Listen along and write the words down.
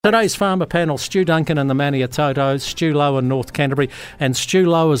Today's farmer panel, Stu Duncan in the Maniatoto, Stu Lowe in North Canterbury, and Stu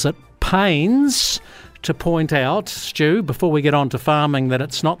Lowe is at pains to point out, Stu, before we get on to farming, that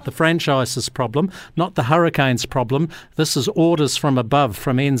it's not the franchise's problem, not the Hurricanes' problem. This is orders from above,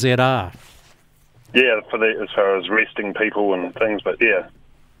 from NZR. Yeah, as far as resting people and things, but yeah,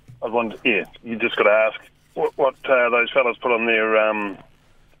 you just got to ask what those fellas put on their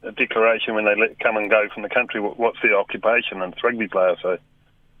declaration when they come and go from the country. What's their occupation? And it's rugby players, so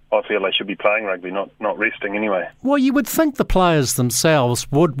I feel they should be playing rugby, not resting anyway. Well, you would think the players themselves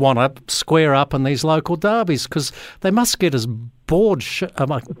would want to square up in these local derbies because they must get as bored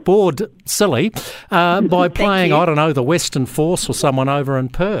silly by playing, I don't know, the Western Force or someone over in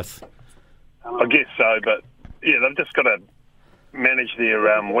Perth. I guess so, but yeah, they've just got to manage their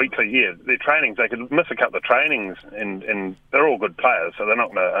their trainings. They could miss a couple of trainings, and they're all good players, so they're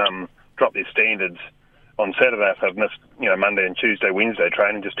not going to drop their standards on Saturday if they've missed, Monday and Tuesday, Wednesday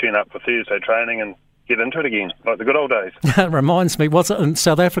training. Just turn up for Thursday training and get into it again, like the good old days. It reminds me, was it in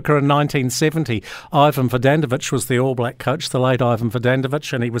South Africa in 1970, Ivan Verdandovich was the All Black coach, the late Ivan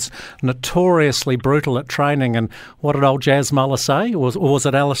Verdandovich, and he was notoriously brutal at training. And what did old Jazz Muller say? Or was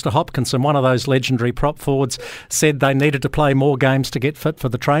it Alistair Hopkinson, one of those legendary prop forwards, said they needed to play more games to get fit for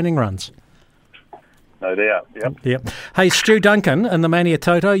the training runs? No doubt, yep. Hey, Stu Duncan in the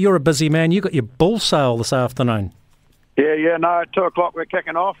Maniatoto, you're a busy man. You got your bull sale this afternoon. Yeah, at 2 o'clock we're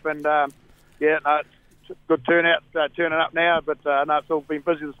kicking off, and it's good turnout, turning up now, but it's all been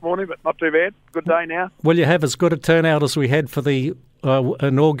busy this morning, but not too bad. Good day now. Will you have as good a turnout as we had for the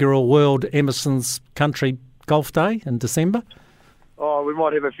inaugural World Emerson's Country Golf Day in December? Oh, we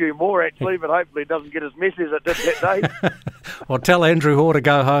might have a few more, actually, but hopefully it doesn't get as messy as it did that day. Well, tell Andrew Hoare to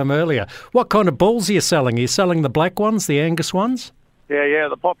go home earlier. What kind of bulls are you selling? Are you selling the black ones, the Angus ones? Yeah,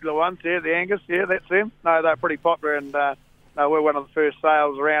 the popular ones, the Angus, that's them. No, they're pretty popular, and we're one of the first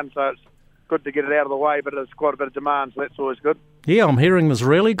sales around, so it's good to get it out of the way, but there's quite a bit of demand, so that's always good. Yeah, I'm hearing there's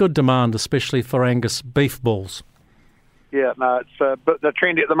really good demand, especially for Angus beef bulls. Yeah, no, it's the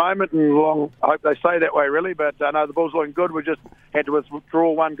trend at the moment, and I hope they stay that way, really. But no, the bull's looking good. We just had to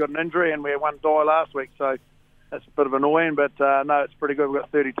withdraw one, got an injury, and we had one die last week, so that's a bit of annoying. But no, it's pretty good. We've got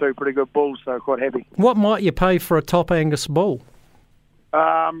 32 pretty good bulls, so quite happy. What might you pay for a top Angus bull?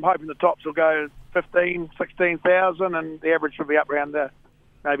 Hoping the tops will go 15,000, 16,000, and the average should be up around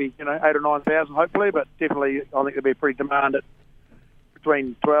maybe 8,000 or 9,000, hopefully. But definitely, I think there'll be pretty demand at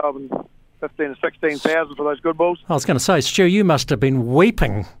between 12 and 15,000 to 16,000 for those good bulls. I was going to say, Stu, you must have been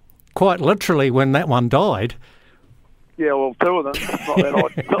weeping quite literally when that one died. Yeah, well, two of them. Not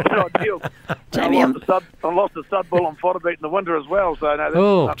that ideal. Jamie, I lost a stud bull on fodder beat in the winter as well, so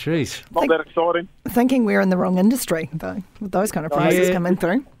no, jeez, not that exciting. Thinking we're in the wrong industry, though, with those kind of prices coming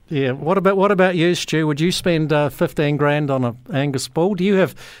through. Yeah. What about you, Stu? Would you spend 15 grand on an Angus bull? Do you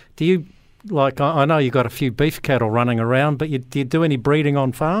I know you got a few beef cattle running around, but do you do any breeding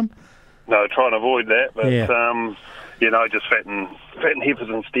on farm? No, try and avoid that, but just fatten heifers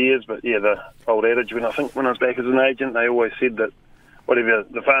and steers. But yeah, the old adage when I was back as an agent, they always said that whatever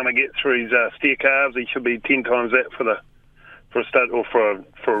the farmer gets for his steer calves, he should be 10 times that for a stud or for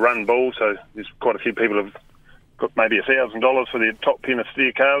a run bull. So there's quite a few people have got maybe $1,000 for their top pen of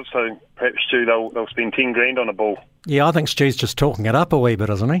steer calves. So perhaps Stu, they'll spend 10 grand on a bull. Yeah, I think Stu's just talking it up a wee bit,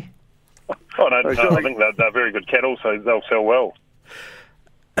 isn't he? Oh no, I think they're very good cattle, so they'll sell well.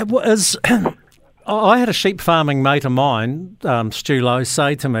 I had a sheep farming mate of mine, Stu Lowe,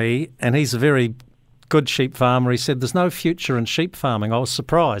 say to me, and he's a very good sheep farmer, he said there's no future in sheep farming. I was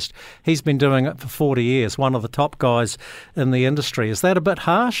surprised. He's been doing it for 40 years, one of the top guys in the industry. Is that a bit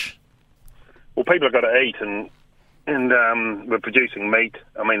harsh? Well, people have got to eat, and we're producing meat.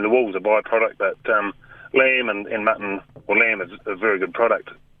 I mean, the wool's a byproduct, but lamb and mutton, or lamb is a very good product.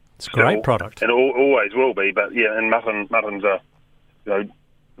 It's a great product. And it always will be, but yeah, and mutton's a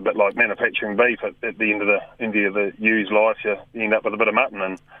bit like manufacturing beef. At the end of the ewe's life, you end up with a bit of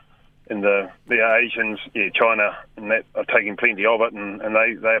mutton, and the Asians, China, and that are taking plenty of it, and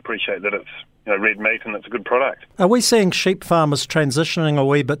they appreciate that it's red meat and it's a good product. Are we seeing sheep farmers transitioning a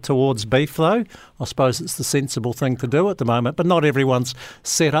wee bit towards beef though? I suppose it's the sensible thing to do at the moment, but not everyone's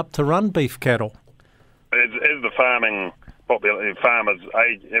set up to run beef cattle. As the farmers'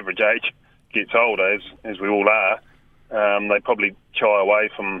 average age gets older, as we all are, they probably shy away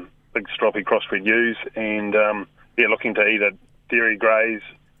from big stroppy crossbred ewes and looking to either dairy graze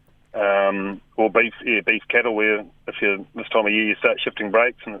or beef cattle, where this time of year you start shifting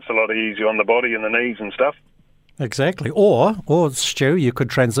brakes and it's a lot easier on the body and the knees and stuff. Exactly. Or Stu, you could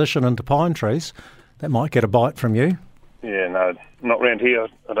transition into pine trees. That might get a bite from you. Yeah, no, not round here,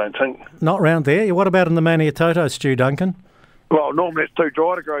 I don't think. Not round there? What about in the Maniatoto, Stu Duncan? Well, normally it's too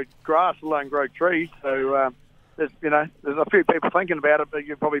dry to grow grass, let alone grow trees. So there's a few people thinking about it, but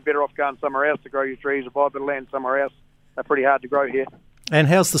you're probably better off going somewhere else to grow your trees or buy a bit of land somewhere else. They're pretty hard to grow here. And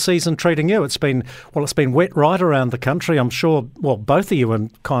how's the season treating you? It's been wet right around the country. I'm sure, both of you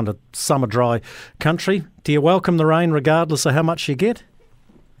in kind of summer dry country. Do you welcome the rain regardless of how much you get?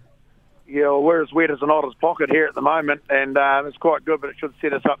 Yeah, well, we're as wet as an otter's pocket here at the moment, and it's quite good, but it should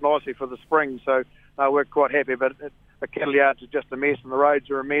set us up nicely for the spring. So we're quite happy. But the cattle yards are just a mess, and the roads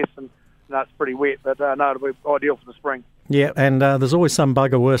are a mess, and it's pretty wet. But it'll be ideal for the spring. Yeah, and there's always some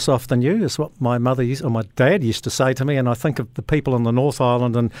bugger worse off than you, is what my dad used to say to me. And I think of the people in the North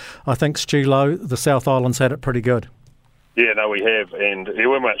Island, and I think Stu Lowe, the South Island's had it pretty good. Yeah, no, we have, and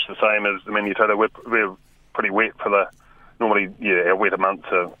we're much the same as the Manutota. We're pretty wet for our wetter months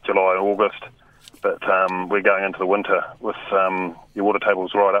of July and August, but we're going into the winter with your water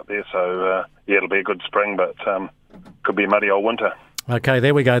tables right up there, so it'll be a good spring, but could be a muddy old winter. Okay,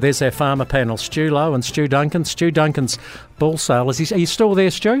 there we go. There's our farmer panel, Stu Lowe and Stu Duncan. Stu Duncan's bull sale. Are you still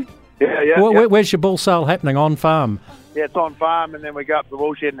there, Stu? Yeah. Where's your bull sale happening? On farm? Yeah, it's on farm, and then we go up to the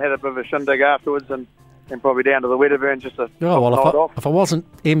woolshed and had a bit of a shindig afterwards, and probably down to the Wedderburn just to if I wasn't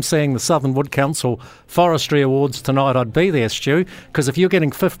emceeing the Southern Wood Council Forestry Awards tonight, I'd be there, Stu, because if you're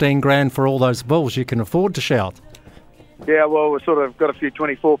getting 15 grand for all those bulls, you can afford to shout. Yeah, well, we've sort of got a few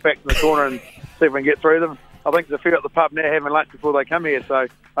 24 packs in the corner and see if we can get through them. I think there's a few at the pub now having lunch before they come here, so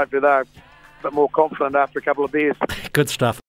hopefully they're a bit more confident after a couple of beers. Good stuff.